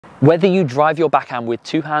Whether you drive your backhand with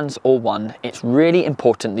two hands or one, it's really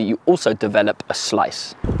important that you also develop a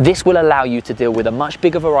slice. This will allow you to deal with a much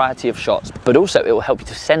bigger variety of shots, but also it will help you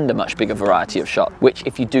to send a much bigger variety of shots, which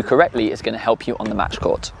if you do correctly is going to help you on the match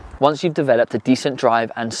court. Once you've developed a decent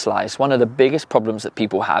drive and slice, one of the biggest problems that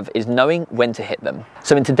people have is knowing when to hit them.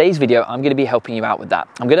 So in today's video, I'm going to be helping you out with that.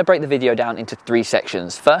 I'm going to break the video down into 3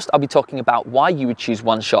 sections. First, I'll be talking about why you would choose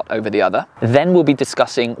one shot over the other. Then we'll be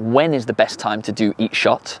discussing when is the best time to do each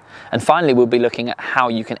shot. And finally, we'll be looking at how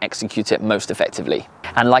you can execute it most effectively.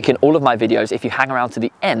 And like in all of my videos, if you hang around to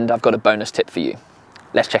the end, I've got a bonus tip for you.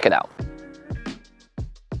 Let's check it out.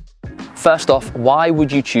 First off, why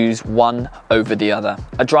would you choose one over the other?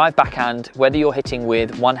 A drive backhand, whether you're hitting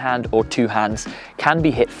with one hand or two hands, can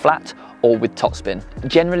be hit flat or with topspin.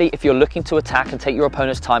 Generally, if you're looking to attack and take your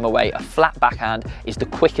opponent's time away, a flat backhand is the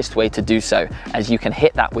quickest way to do so, as you can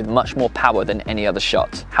hit that with much more power than any other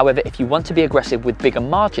shot. However, if you want to be aggressive with bigger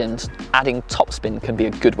margins, adding topspin can be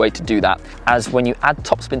a good way to do that, as when you add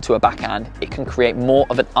topspin to a backhand, it can create more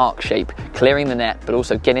of an arc shape, clearing the net, but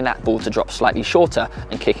also getting that ball to drop slightly shorter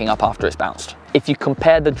and kicking up after it's bounced. If you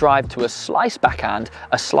compare the drive to a slice backhand,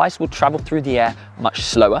 a slice will travel through the air much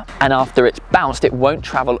slower, and after it's bounced, it won't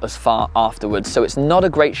travel as far afterwards. So it's not a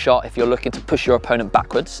great shot if you're looking to push your opponent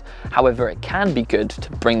backwards. However, it can be good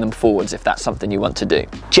to bring them forwards if that's something you want to do.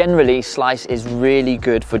 Generally, slice is really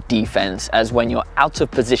good for defense, as when you're out of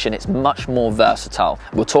position, it's much more versatile.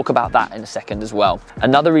 We'll talk about that in a second as well.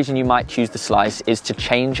 Another reason you might choose the slice is to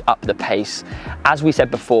change up the pace. As we said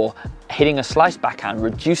before, hitting a slice backhand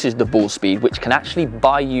reduces the ball speed, which can actually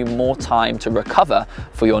buy you more time to recover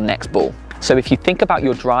for your next ball. So if you think about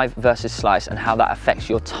your drive versus slice and how that affects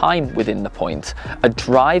your time within the point, a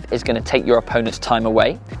drive is going to take your opponent's time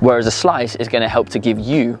away, whereas a slice is going to help to give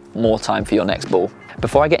you more time for your next ball.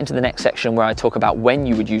 Before I get into the next section where I talk about when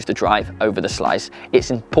you would use the drive over the slice, it's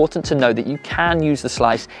important to know that you can use the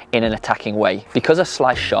slice in an attacking way. Because a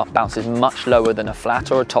slice shot bounces much lower than a flat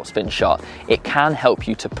or a topspin shot, it can help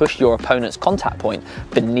you to push your opponent's contact point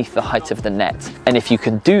beneath the height of the net. And if you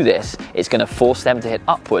can do this, it's going to force them to hit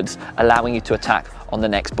upwards, allowing you to attack on the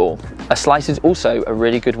next ball. A slice is also a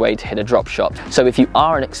really good way to hit a drop shot. So if you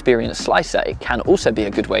are an experienced slicer, it can also be a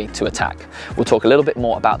good way to attack. We'll talk a little bit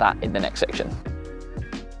more about that in the next section.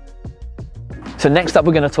 So next up,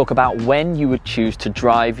 we're going to talk about when you would choose to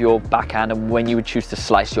drive your backhand and when you would choose to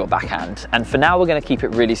slice your backhand. And for now, we're going to keep it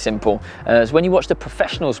really simple, as when you watch the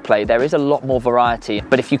professionals play, there is a lot more variety.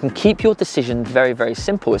 But if you can keep your decision very, very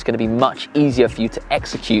simple, it's going to be much easier for you to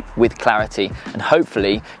execute with clarity. And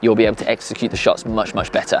hopefully, you'll be able to execute the shots much,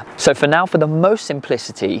 much better. So for now, for the most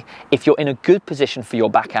simplicity, if you're in a good position for your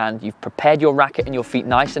backhand, you've prepared your racket and your feet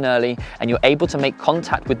nice and early, and you're able to make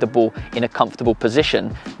contact with the ball in a comfortable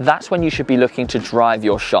position, that's when you should be looking to drive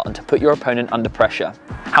your shot and to put your opponent under pressure.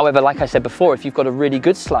 However, like I said before, if you've got a really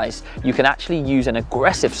good slice, you can actually use an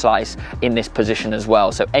aggressive slice in this position as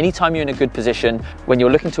well. So anytime you're in a good position, when you're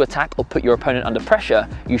looking to attack or put your opponent under pressure,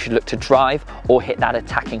 you should look to drive or hit that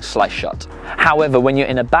attacking slice shot. However, when you're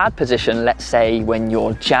in a bad position, let's say when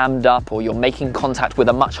you're jammed up or you're making contact with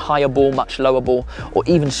a much higher ball, much lower ball, or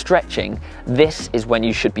even stretching, this is when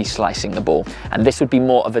you should be slicing the ball. And this would be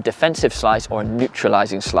more of a defensive slice or a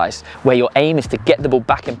neutralizing slice, where your aim is to get the ball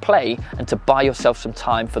back in play and to buy yourself some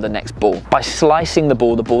time for the next ball. By slicing the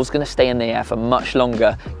ball's going to stay in the air for much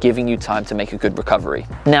longer, giving you time to make a good recovery.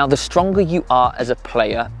 Now, the stronger you are as a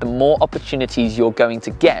player, the more opportunities you're going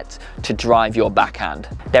to get to drive your backhand.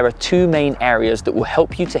 There are 2 main areas that will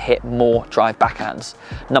help you to hit more drive backhands.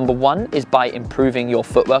 Number 1 is by improving your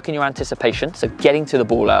footwork and your anticipation, so getting to the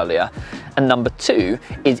ball earlier. And number 2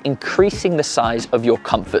 is increasing the size of your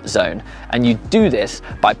comfort zone. And you do this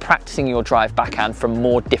by practicing your drive backhand from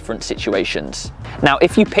more different situations. Now,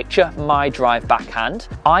 if you picture my drive backhand,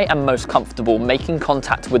 I am most comfortable making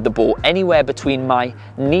contact with the ball anywhere between my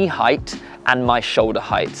knee height and my shoulder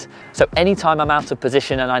height. So anytime I'm out of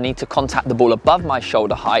position and I need to contact the ball above my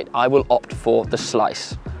shoulder height, I will opt for the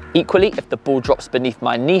slice. Equally, if the ball drops beneath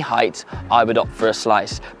my knee height, I would opt for a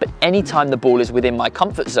slice. But anytime the ball is within my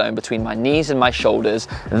comfort zone between my knees and my shoulders,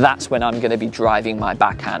 that's when I'm going to be driving my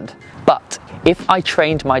backhand. But if I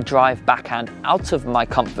trained my drive backhand out of my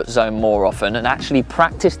comfort zone more often and actually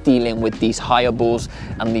practice dealing with these higher balls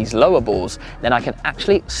and these lower balls, then I can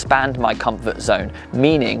actually expand my comfort zone,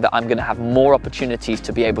 meaning that I'm going to have more opportunities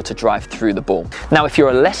to be able to drive through the ball. Now, if you're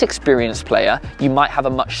a less experienced player, you might have a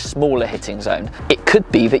much smaller hitting zone. It could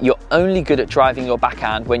be that you're only good at driving your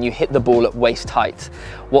backhand when you hit the ball at waist height.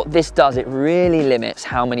 What this does, it really limits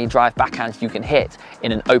how many drive backhands you can hit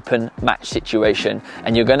in an open match situation,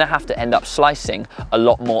 and you're going to have to end up slicing slicing a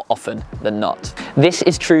lot more often than not. This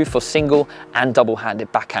is true for single and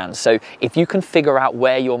double-handed backhands. So if you can figure out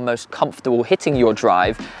where you're most comfortable hitting your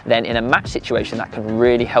drive, then in a match situation that can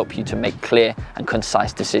really help you to make clear and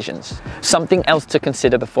concise decisions. Something else to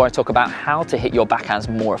consider before I talk about how to hit your backhands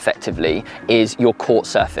more effectively is your court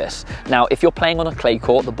surface. Now, if you're playing on a clay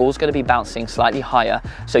court, the ball's going to be bouncing slightly higher,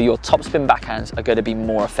 so your topspin backhands are going to be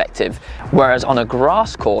more effective. Whereas on a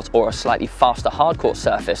grass court or a slightly faster hard court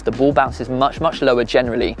surface, the ball bounces much lower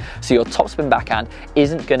generally, so your topspin backhand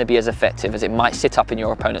isn't going to be as effective as it might sit up in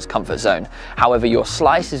your opponent's comfort zone. However, your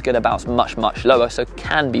slice is going to bounce much lower, so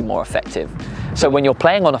can be more effective. So when you're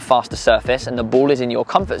playing on a faster surface and the ball is in your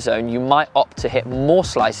comfort zone, you might opt to hit more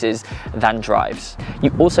slices than drives.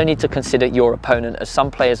 You also need to consider your opponent, as some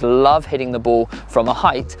players love hitting the ball from a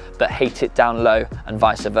height but hate it down low, and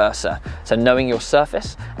vice versa. So knowing your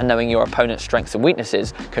surface and knowing your opponent's strengths and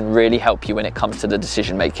weaknesses can really help you when it comes to the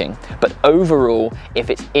decision making. But overall, if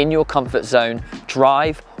it's in your comfort zone,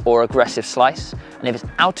 drive or aggressive slice, and if it's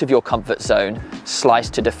out of your comfort zone, slice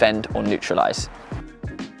to defend or neutralize.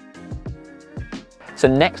 So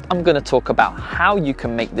next, I'm going to talk about how you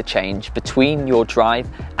can make the change between your drive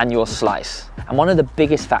and your slice. And one of the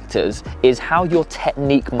biggest factors is how your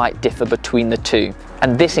technique might differ between the two.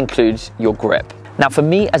 And this includes your grip. Now for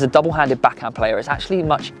me, as a double-handed backhand player, it's actually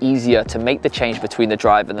much easier to make the change between the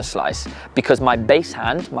drive and the slice, because my base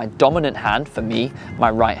hand, my dominant hand, for me, my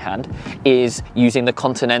right hand, is using the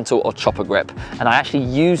continental or chopper grip. And I actually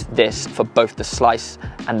use this for both the slice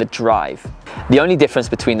and the drive. The only difference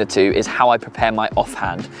between the two is how I prepare my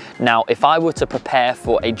offhand. Now, if I were to prepare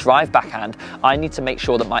for a drive backhand, I need to make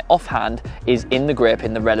sure that my offhand is in the grip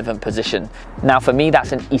in the relevant position. Now for me,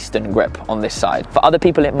 that's an Eastern grip on this side. For other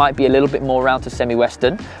people, it might be a little bit more round to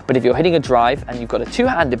semi-Western, but if you're hitting a drive and you've got a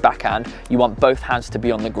two-handed backhand, you want both hands to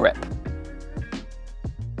be on the grip.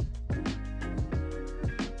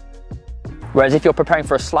 Whereas if you're preparing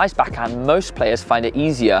for a slice backhand, most players find it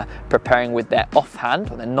easier preparing with their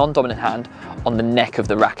offhand or their non-dominant hand on the neck of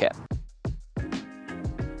the racket.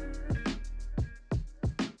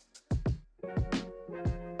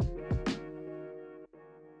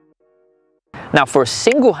 Now for a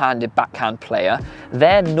single-handed backhand player,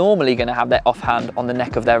 they're normally going to have their offhand on the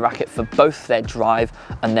neck of their racket for both their drive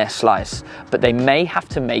and their slice, but they may have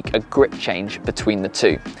to make a grip change between the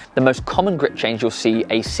two. The most common grip change you'll see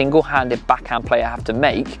a single-handed backhand player have to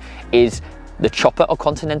make is the chopper or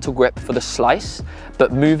continental grip for the slice,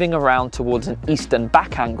 but moving around towards an Eastern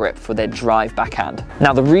backhand grip for their drive backhand.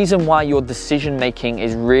 Now the reason why your decision making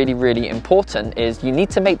is really important is you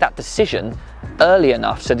need to make that decision early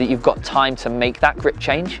enough so that you've got time to make that grip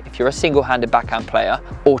change if you're a single-handed backhand player,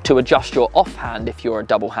 or to adjust your offhand if you're a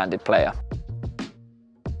double-handed player.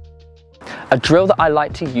 A drill that I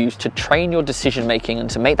like to use to train your decision making and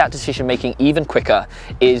to make that decision making even quicker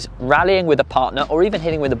is rallying with a partner, or even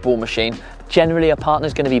hitting with a ball machine. Generally, a partner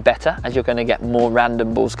is going to be better, as you're going to get more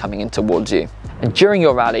random balls coming in towards you. And during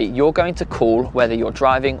your rally, you're going to call whether you're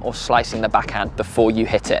driving or slicing the backhand before you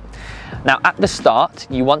hit it. Now at the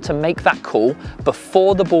start, you want to make that call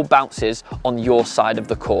before the ball bounces on your side of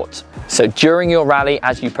the court. So during your rally,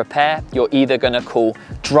 as you prepare, you're either going to call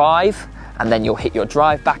drive and then you'll hit your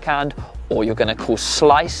drive backhand, or you're going to call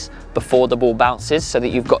slice before the ball bounces so that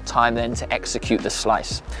you've got time then to execute the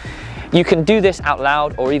slice. You can do this out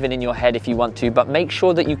loud or even in your head if you want to, but make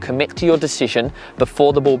sure that you commit to your decision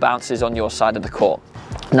before the ball bounces on your side of the court.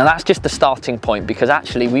 Now that's just the starting point, because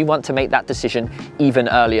actually we want to make that decision even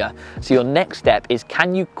earlier. So your next step is,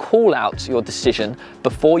 can you call out your decision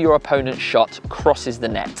before your opponent's shot crosses the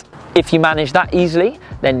net? If you manage that easily,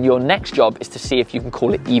 then your next job is to see if you can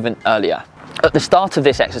call it even earlier. At the start of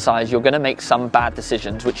this exercise, you're going to make some bad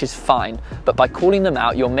decisions, which is fine, but by calling them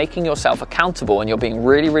out, you're making yourself accountable and you're being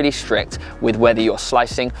really strict with whether you're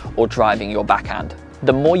slicing or driving your backhand.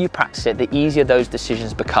 The more you practice it, the easier those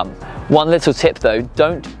decisions become. One little tip though,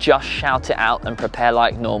 don't just shout it out and prepare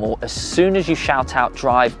like normal. As soon as you shout out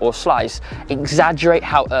drive or slice, exaggerate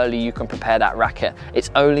how early you can prepare that racket. It's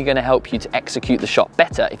only going to help you to execute the shot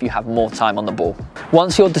better if you have more time on the ball.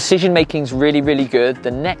 Once your decision making is really good, the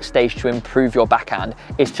next stage to improve your backhand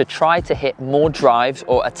is to try to hit more drives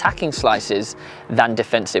or attacking slices than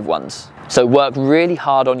defensive ones. So work really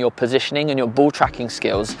hard on your positioning and your ball tracking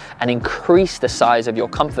skills, and increase the size of your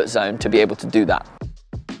comfort zone to be able to do that.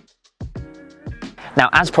 Now,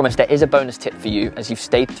 as promised, there is a bonus tip for you as you've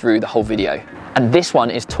stayed through the whole video. And this one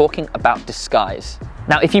is talking about disguise.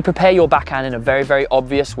 Now, if you prepare your backhand in a very, very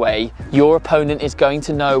obvious way, your opponent is going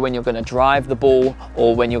to know when you're going to drive the ball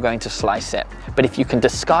or when you're going to slice it. But if you can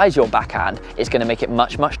disguise your backhand, it's going to make it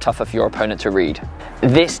much, much tougher for your opponent to read.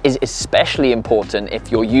 This is especially important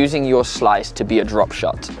if you're using your slice to be a drop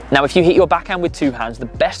shot. Now, if you hit your backhand with two hands, the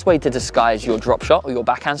best way to disguise your drop shot or your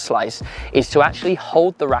backhand slice is to actually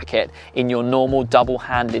hold the racket in your normal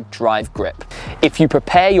double-handed drive grip. If you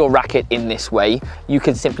prepare your racket in this way, you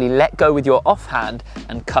can simply let go with your offhand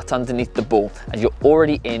and cut underneath the ball as you're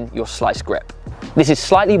already in your slice grip. This is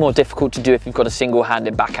slightly more difficult to do if you've got a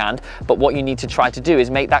single-handed backhand, but what you need to try to do is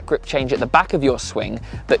make that grip change at the back of your swing,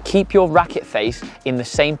 but keep your racket face in the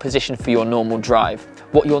same position for your normal drive.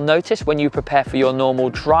 What you'll notice when you prepare for your normal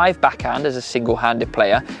drive backhand as a single-handed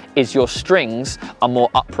player is your strings are more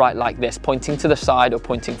upright like this, pointing to the side or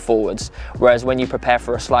pointing forwards. Whereas when you prepare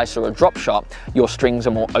for a slice or a drop shot, your strings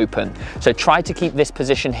are more open. So try to keep this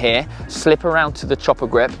position here, slip around to the chopper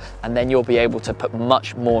grip, and then you'll be able to put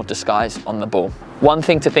much more disguise on the ball. One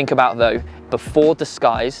thing to think about though, before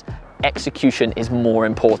disguise, execution is more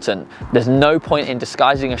important. There's no point in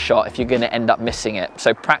disguising a shot if you're going to end up missing it.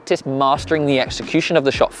 So practice mastering the execution of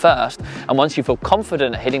the shot first, and once you feel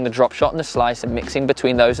confident at hitting the drop shot and the slice and mixing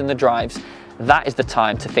between those and the drives, that is the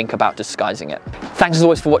time to think about disguising it. Thanks as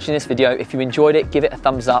always for watching this video. If you enjoyed it, give it a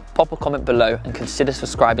thumbs up, pop a comment below, and consider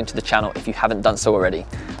subscribing to the channel if you haven't done so already.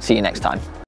 See you next time.